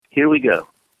Here we go.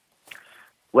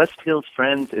 West Hills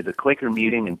Friends is a Quaker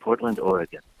meeting in Portland,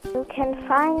 Oregon. You can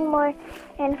find more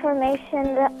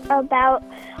information about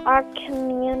our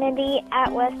community at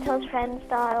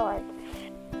westhillsfriends.org.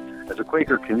 As a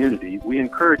Quaker community, we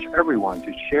encourage everyone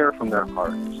to share from their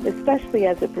hearts, especially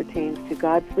as it pertains to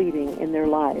God's leading in their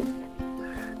lives.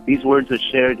 These words are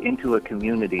shared into a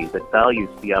community that values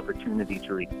the opportunity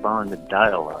to respond and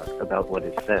dialogue about what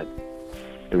is said.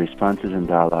 The responses and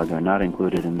dialogue are not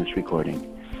included in this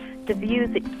recording. The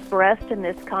views expressed in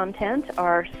this content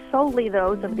are solely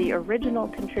those of the original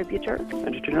contributor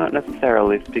and do not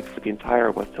necessarily speak for the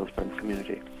entire West Hills Friends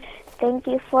community. Thank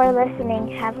you for listening.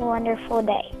 Have a wonderful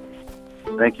day.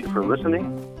 Thank you for listening.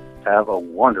 Have a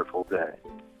wonderful day.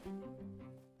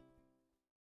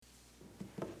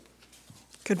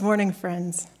 Good morning,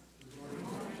 friends.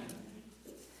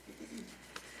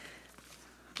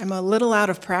 I'm a little out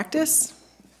of practice,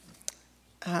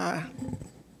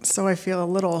 so I feel a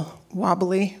little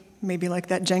wobbly, maybe like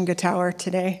that Jenga tower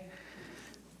today.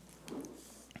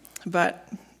 But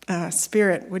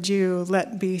Spirit, would you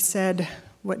let be said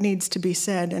what needs to be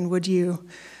said, and would you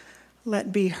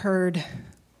let be heard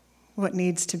what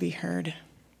needs to be heard?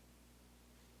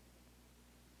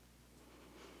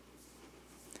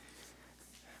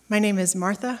 My name is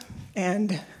Martha,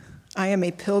 and I am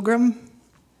a pilgrim.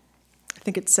 I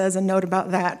think it says a note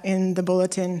about that in the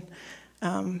bulletin,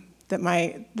 that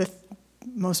the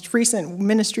most recent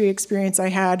ministry experience I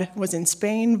had was in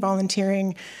Spain,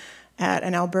 volunteering at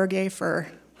an albergue for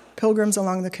pilgrims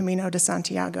along the Camino de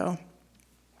Santiago.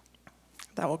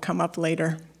 That will come up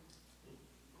later.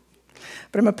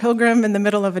 But I'm a pilgrim in the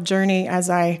middle of a journey, as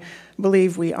I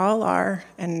believe we all are,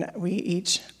 and we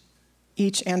each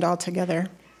and all together.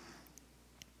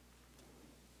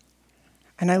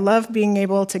 And I love being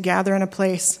able to gather in a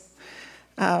place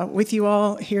with you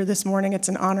all here this morning. It's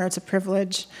an honor, it's a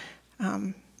privilege.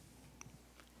 And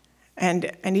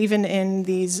even in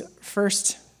these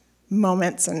first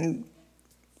moments and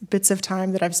bits of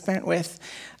time that I've spent with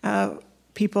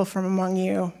people from among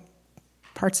you,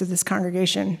 parts of this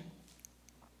congregation,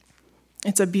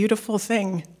 it's a beautiful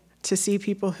thing to see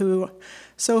people who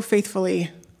so faithfully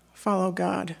follow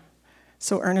God,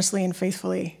 so earnestly and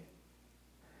faithfully.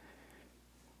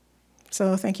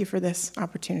 So thank you for this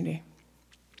opportunity.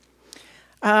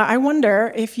 I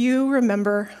wonder if you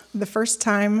remember the first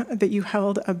time that you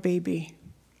held a baby.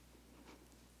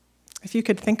 If you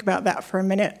could think about that for a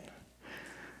minute.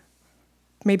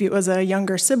 Maybe it was a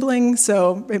younger sibling,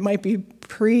 so it might be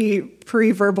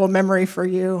pre-verbal memory for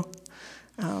you,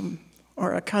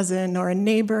 or a cousin or a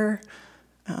neighbor.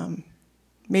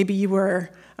 Maybe you were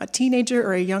a teenager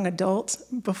or a young adult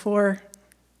before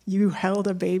you held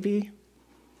a baby.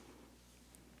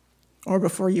 Or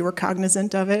before you were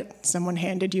cognizant of it, someone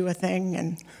handed you a thing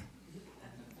and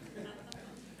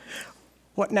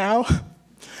what now?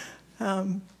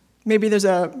 Maybe there's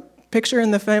a picture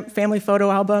in the family photo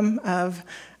album of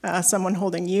someone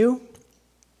holding you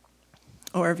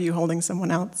or of you holding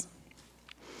someone else.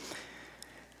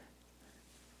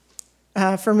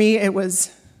 For me,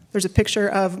 there's a picture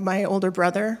of my older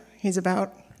brother. He's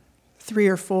about 3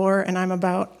 or 4, and I'm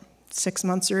about 6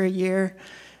 months or a year.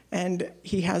 And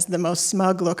he has the most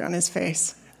smug look on his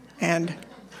face. And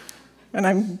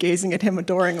I'm gazing at him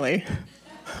adoringly,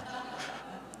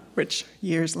 which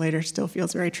years later still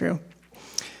feels very true.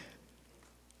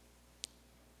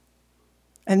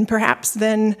 And perhaps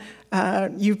then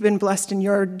you've been blessed in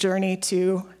your journey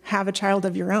to have a child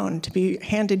of your own, to be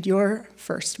handed your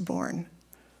firstborn.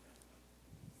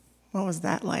 What was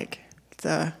that like?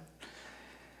 The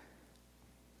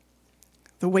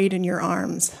weight in your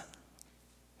arms,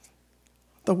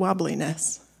 the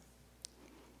wobbliness.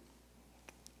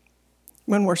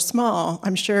 When we're small,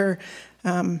 I'm sure,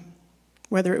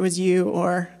 whether it was you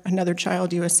or another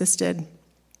child you assisted,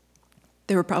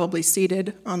 they were probably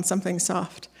seated on something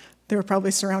soft. They were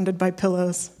probably surrounded by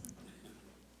pillows.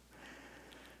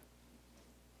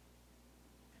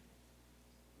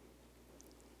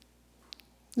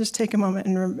 Just take a moment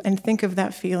and think of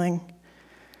that feeling.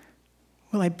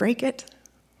 Will I break it?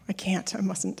 I can't, I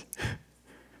mustn't.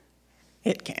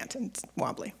 It can't, it's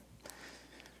wobbly.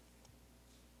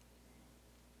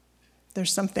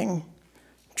 There's something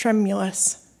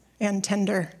tremulous and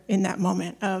tender in that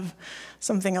moment of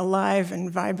something alive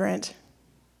and vibrant.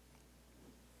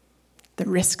 The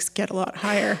risks get a lot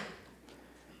higher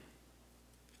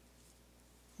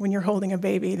when you're holding a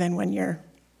baby than when you're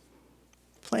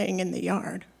playing in the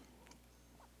yard.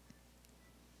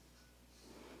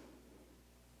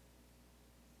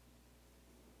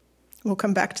 We'll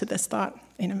come back to this thought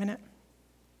in a minute.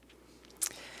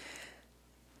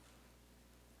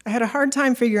 I had a hard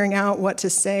time figuring out what to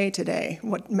say today,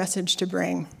 what message to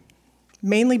bring,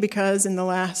 mainly because in the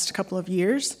last couple of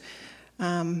years,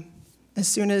 as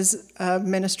soon as a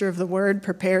minister of the word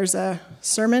prepares a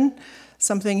sermon,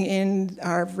 something in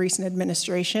our recent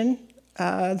administration,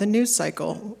 the news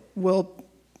cycle will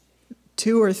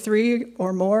 2 or 3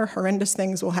 or more horrendous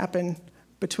things will happen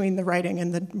between the writing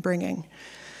and the bringing.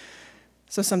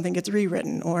 So something gets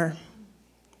rewritten or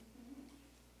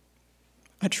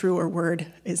a truer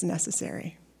word is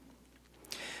necessary.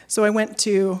 So I went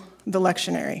to the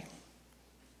lectionary,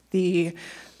 the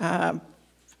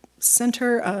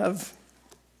center of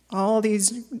all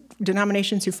these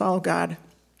denominations who follow God,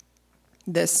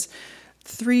 this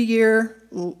 3-year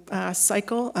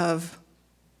cycle of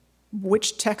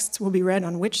which texts will be read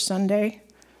on which Sunday,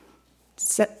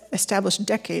 established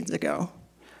decades ago.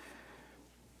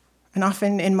 And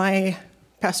often in my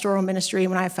pastoral ministry,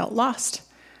 when I felt lost,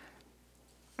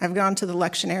 I've gone to the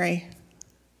lectionary,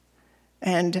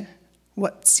 and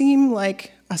what seem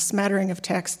like a smattering of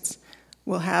texts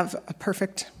will have a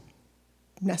perfect,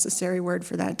 necessary word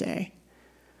for that day.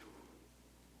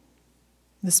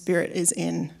 The Spirit is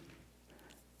in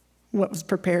what was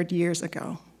prepared years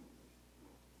ago.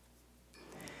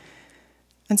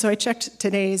 And so I checked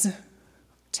today's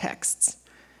texts,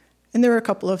 and there were a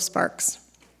couple of sparks,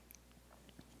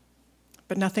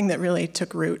 but nothing that really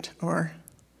took root or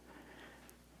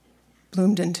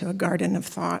bloomed into a garden of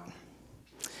thought.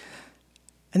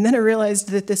 And then I realized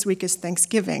that this week is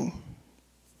Thanksgiving,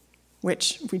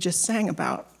 which we just sang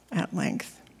about at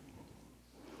length.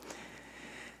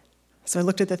 So I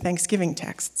looked at the Thanksgiving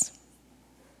texts,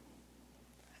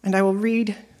 and I will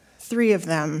read 3 of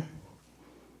them.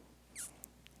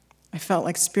 I felt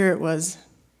like Spirit was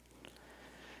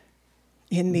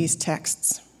in these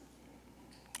texts.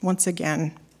 Once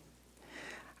again,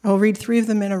 I will read 3 of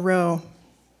them in a row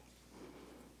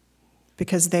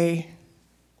because they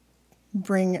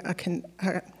bring a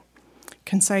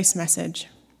concise message,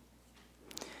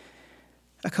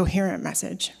 a coherent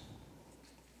message.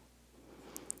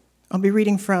 I'll be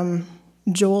reading from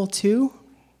Joel 2,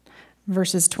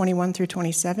 verses 21 through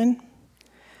 27,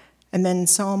 and then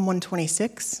Psalm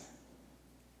 126,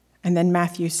 and then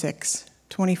Matthew 6,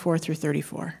 24 through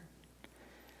 34.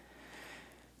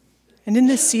 And in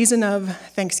this season of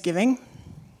Thanksgiving,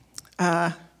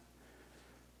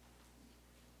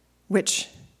 which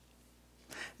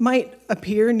might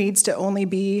appear needs to only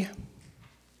be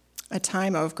a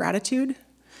time of gratitude,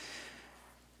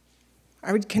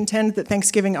 I would contend that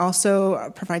Thanksgiving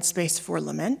also provides space for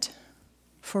lament,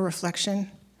 for reflection.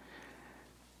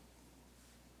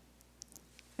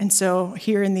 And so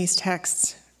here in these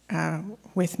texts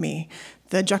with me,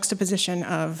 the juxtaposition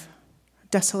of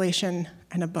desolation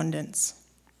and abundance.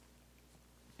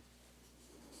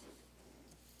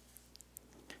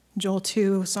 Joel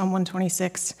 2, Psalm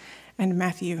 126, and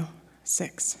Matthew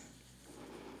 6.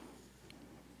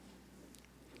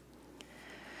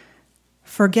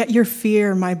 Forget your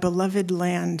fear, my beloved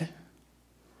land.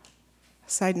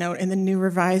 Side note, in the New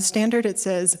Revised Standard, it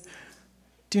says,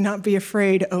 do not be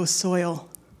afraid, O soil.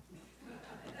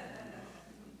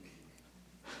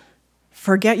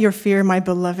 Forget your fear, my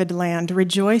beloved land.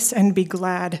 Rejoice and be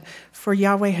glad, for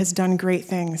Yahweh has done great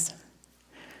things.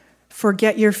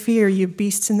 Forget your fear, you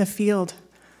beasts in the field.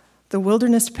 The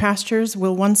wilderness pastures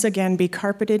will once again be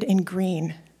carpeted in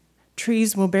green.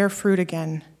 Trees will bear fruit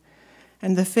again,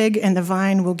 and the fig and the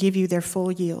vine will give you their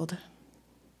full yield.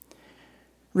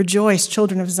 Rejoice,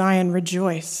 children of Zion,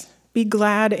 rejoice. Be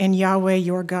glad in Yahweh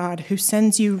your God, who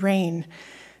sends you rain,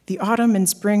 the autumn and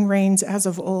spring rains as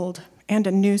of old, and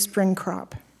a new spring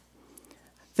crop.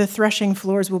 The threshing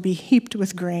floors will be heaped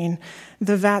with grain.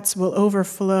 The vats will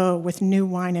overflow with new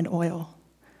wine and oil.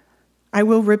 I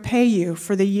will repay you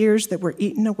for the years that were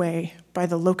eaten away by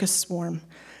the locust swarm,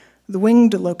 the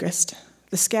winged locust,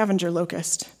 the scavenger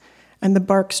locust, and the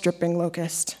bark-stripping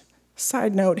locust.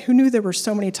 Side note, who knew there were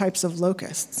so many types of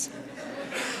locusts?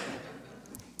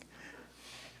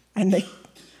 And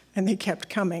they kept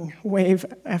coming, wave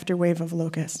after wave of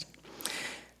locust.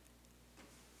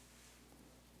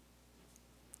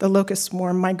 The locust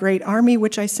swarm, my great army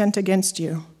which I sent against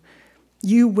you.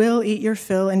 You will eat your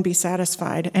fill and be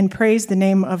satisfied, and praise the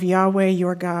name of Yahweh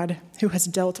your God, who has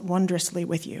dealt wondrously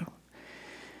with you.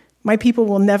 My people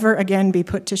will never again be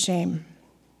put to shame.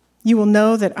 You will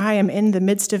know that I am in the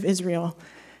midst of Israel,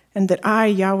 and that I,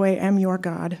 Yahweh, am your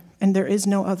God, and there is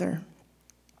no other.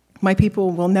 My people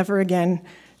will never again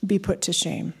be put to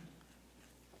shame.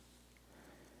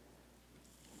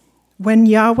 When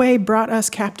Yahweh brought us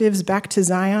captives back to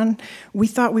Zion, we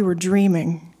thought we were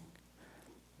dreaming.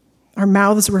 Our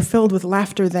mouths were filled with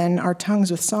laughter then, our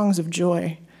tongues with songs of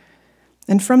joy.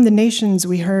 And from the nations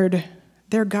we heard,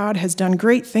 their God has done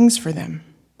great things for them.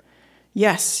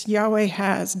 Yes, Yahweh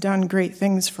has done great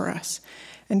things for us,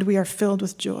 and we are filled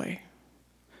with joy.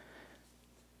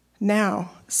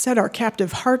 Now, set our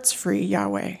captive hearts free,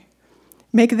 Yahweh.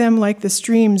 Make them like the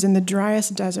streams in the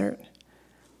driest desert.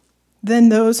 Then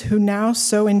those who now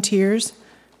sow in tears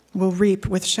will reap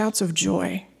with shouts of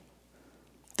joy.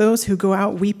 Those who go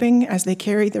out weeping as they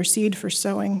carry their seed for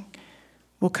sowing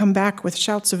will come back with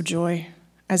shouts of joy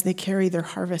as they carry their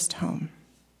harvest home.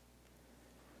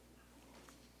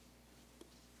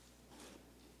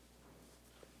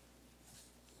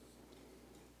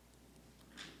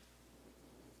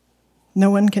 No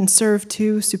one can serve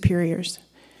two superiors.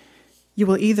 You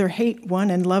will either hate one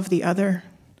and love the other,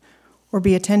 or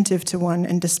be attentive to one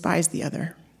and despise the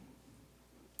other.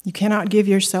 You cannot give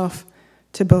yourself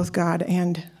to both God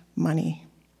and money.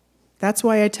 That's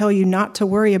why I tell you not to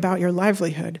worry about your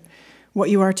livelihood, what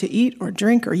you are to eat or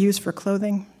drink or use for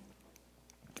clothing.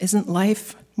 Isn't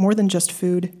life more than just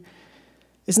food?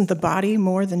 Isn't the body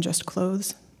more than just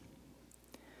clothes?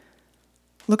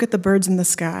 Look at the birds in the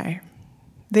sky.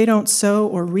 They don't sow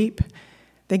or reap.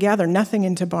 They gather nothing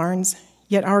into barns,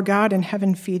 yet our God in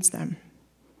heaven feeds them.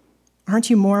 Aren't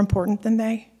you more important than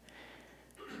they?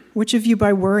 Which of you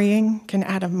by worrying can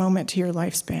add a moment to your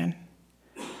lifespan?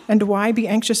 And why be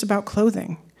anxious about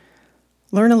clothing?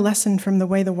 Learn a lesson from the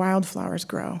way the wildflowers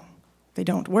grow. They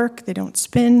don't work, they don't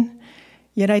spin,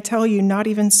 yet I tell you, not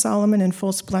even Solomon in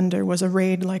full splendor was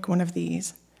arrayed like one of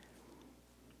these.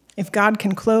 If God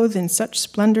can clothe in such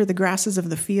splendor the grasses of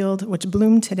the field, which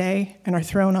bloom today and are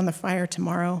thrown on the fire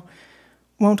tomorrow,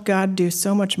 won't God do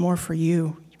so much more for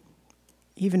you,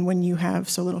 even when you have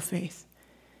so little faith?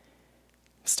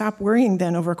 Stop worrying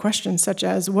then over questions such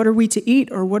as, what are we to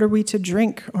eat, or what are we to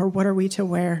drink, or what are we to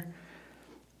wear?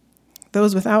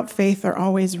 Those without faith are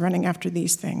always running after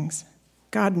these things.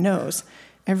 God knows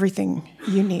everything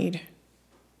you need.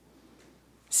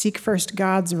 Seek first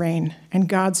God's reign and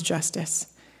God's justice,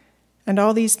 and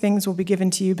all these things will be given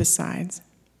to you besides.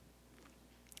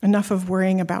 Enough of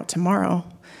worrying about tomorrow.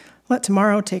 Let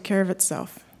tomorrow take care of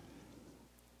itself.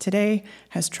 Today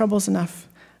has troubles enough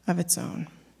of its own.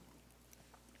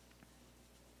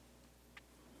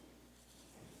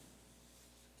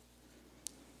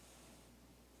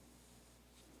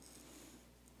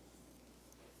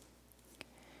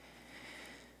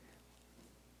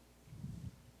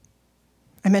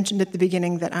 I mentioned at the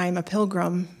beginning that I'm a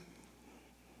pilgrim.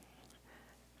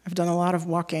 I've done a lot of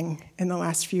walking in the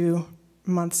last few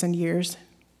months and years.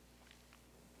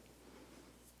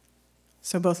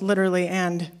 So both literally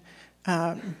and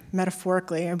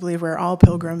metaphorically, I believe we're all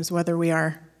pilgrims, whether we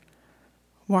are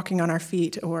walking on our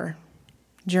feet or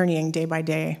journeying day by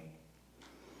day.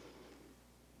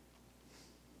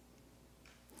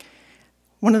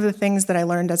 One of the things that I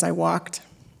learned as I walked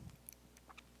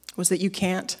was that you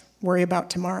can't worry about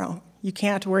tomorrow. You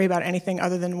can't worry about anything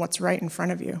other than what's right in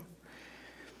front of you.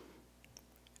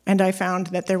 And I found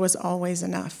that there was always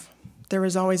enough. There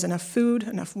was always enough food,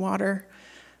 enough water,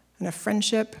 enough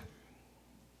friendship.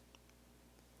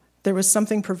 There was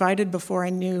something provided before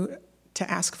I knew to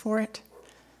ask for it,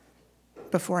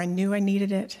 before I knew I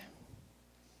needed it.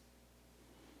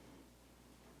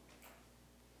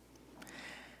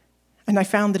 And I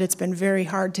found that it's been very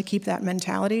hard to keep that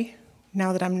mentality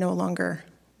now that I'm no longer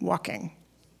walking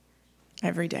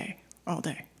every day, all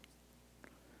day.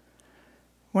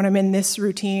 When I'm in this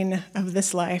routine of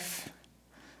this life,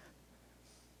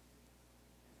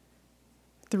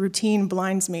 the routine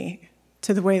blinds me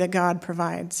to the way that God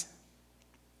provides.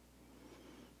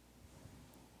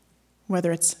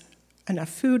 Whether it's enough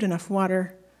food, enough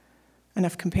water,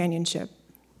 enough companionship,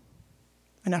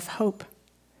 enough hope.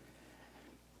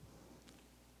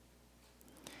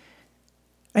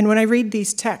 And when I read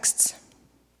these texts,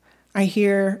 I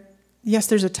hear, yes,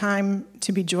 there's a time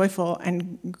to be joyful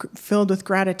and filled with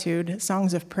gratitude,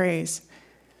 songs of praise.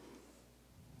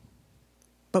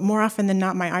 But more often than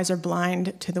not, my eyes are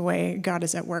blind to the way God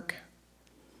is at work.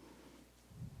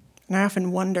 And I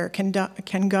often wonder,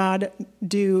 can God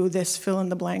do this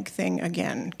fill-in-the-blank thing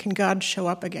again? Can God show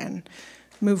up again,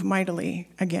 move mightily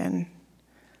again?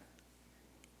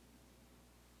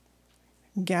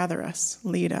 Gather us,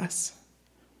 lead us,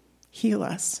 heal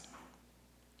us.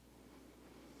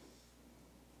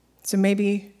 So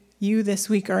maybe you this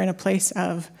week are in a place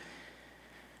of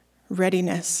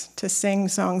readiness to sing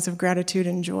songs of gratitude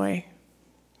and joy.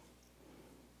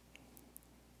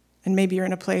 And maybe you're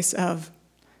in a place of,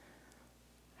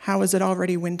 how is it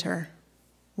already winter?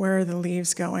 Where are the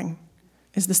leaves going?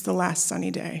 Is this the last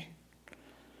sunny day?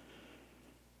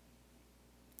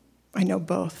 I know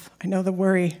both. I know the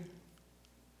worry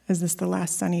Is this the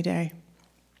last sunny day?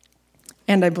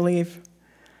 And I believe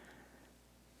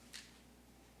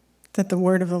that the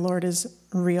word of the Lord is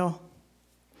real.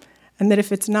 And that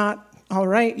if it's not all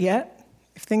right yet,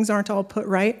 if things aren't all put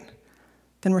right,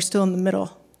 then we're still in the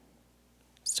middle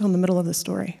of the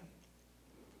story.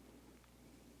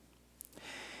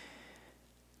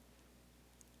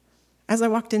 As I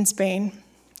walked in Spain,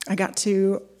 I got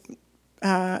to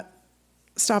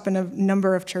stop in a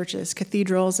number of churches,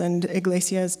 cathedrals and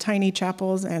iglesias, tiny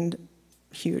chapels and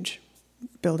huge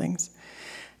buildings.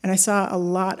 And I saw a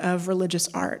lot of religious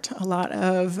art, a lot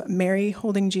of Mary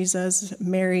holding Jesus,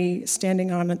 Mary standing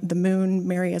on the moon,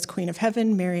 Mary as Queen of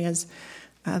Heaven, Mary as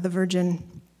the Virgin,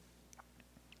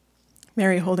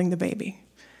 Mary holding the baby.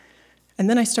 And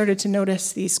then I started to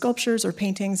notice these sculptures or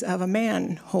paintings of a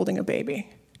man holding a baby.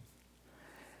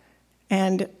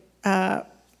 And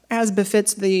as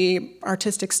befits the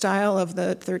artistic style of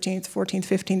the 13th, 14th,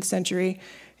 15th century,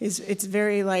 it's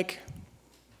very like,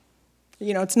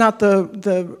 it's not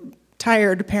the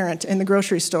tired parent in the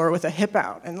grocery store with a hip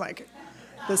out and like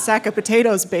the sack of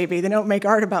potatoes baby. They don't make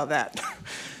art about that.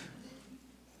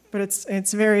 But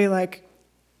it's very like,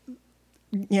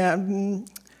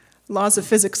 laws of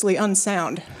physically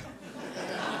unsound.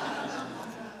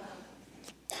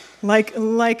 like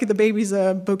the baby's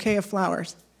a bouquet of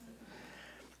flowers.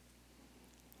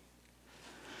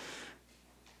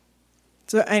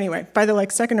 So anyway, by the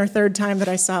second or third time that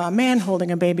I saw a man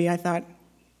holding a baby, I thought,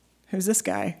 who's this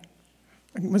guy?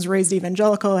 I was raised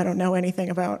evangelical. I don't know anything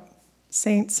about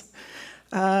saints.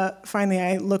 Finally,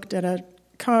 I looked at a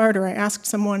card or I asked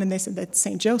someone, and they said that's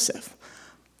St. Joseph.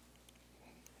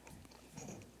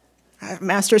 I have a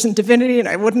master's in divinity, and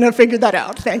I wouldn't have figured that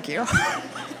out. Thank you.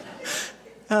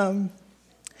 But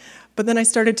then I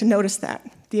started to notice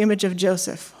the image of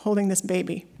Joseph holding this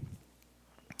baby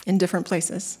in different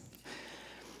places.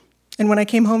 And when I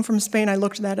came home from Spain, I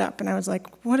looked that up, and I was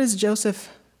like, what is Joseph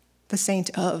the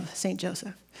saint of, St.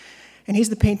 Joseph? And he's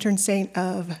the patron saint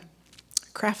of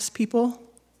craftspeople,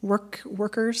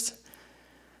 workers,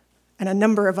 and a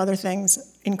number of other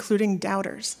things, including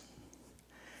doubters.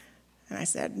 And I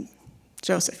said,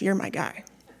 Joseph, you're my guy.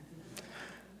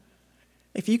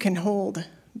 If you can hold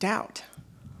doubt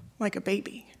like a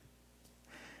baby,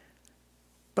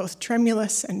 both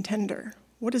tremulous and tender,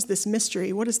 what is this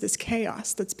mystery? What is this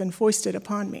chaos that's been foisted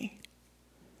upon me?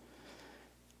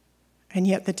 And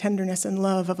yet the tenderness and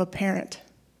love of a parent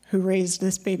who raised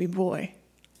this baby boy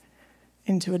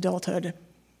into adulthood,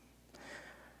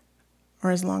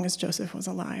 or as long as Joseph was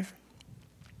alive,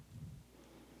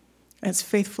 as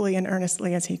faithfully and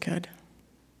earnestly as he could.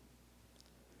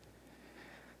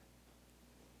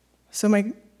 So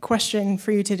my question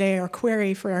for you today, or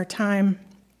query for our time,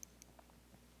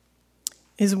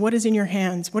 is what is in your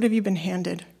hands? What have you been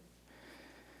handed?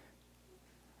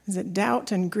 Is it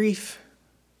doubt and grief?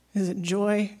 Is it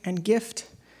joy and gift?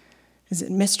 Is it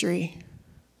mystery?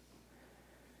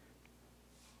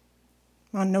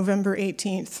 On November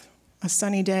 18th, a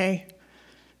sunny day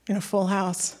in a full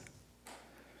house,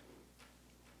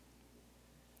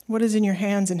 what is in your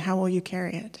hands and how will you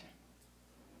carry it?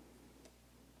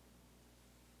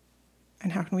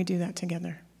 And how can we do that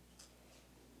together?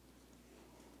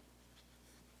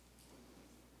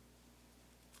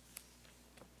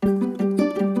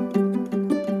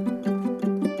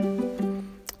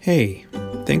 Hey,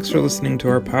 thanks for listening to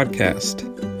our podcast.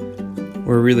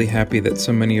 We're really happy that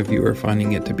so many of you are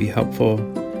finding it to be helpful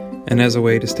and as a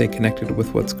way to stay connected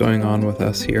with what's going on with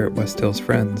us here at West Hills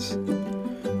Friends.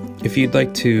 If you'd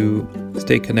like to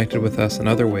stay connected with us in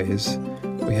other ways,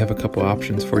 we have a couple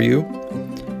options for you.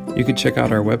 You can check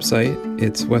out our website.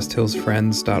 It's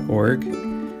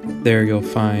westhillsfriends.org. There you'll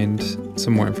find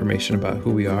some more information about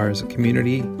who we are as a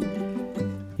community.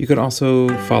 You can also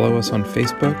follow us on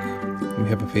Facebook. We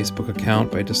have a Facebook account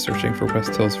by just searching for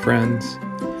West Hills Friends.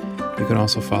 You can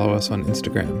also follow us on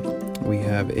Instagram. We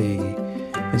have a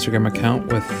Instagram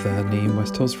account with the name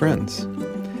West Hills Friends.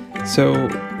 So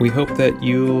we hope that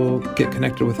you'll get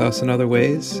connected with us in other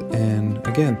ways. And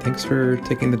again, thanks for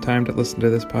taking the time to listen to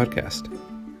this podcast.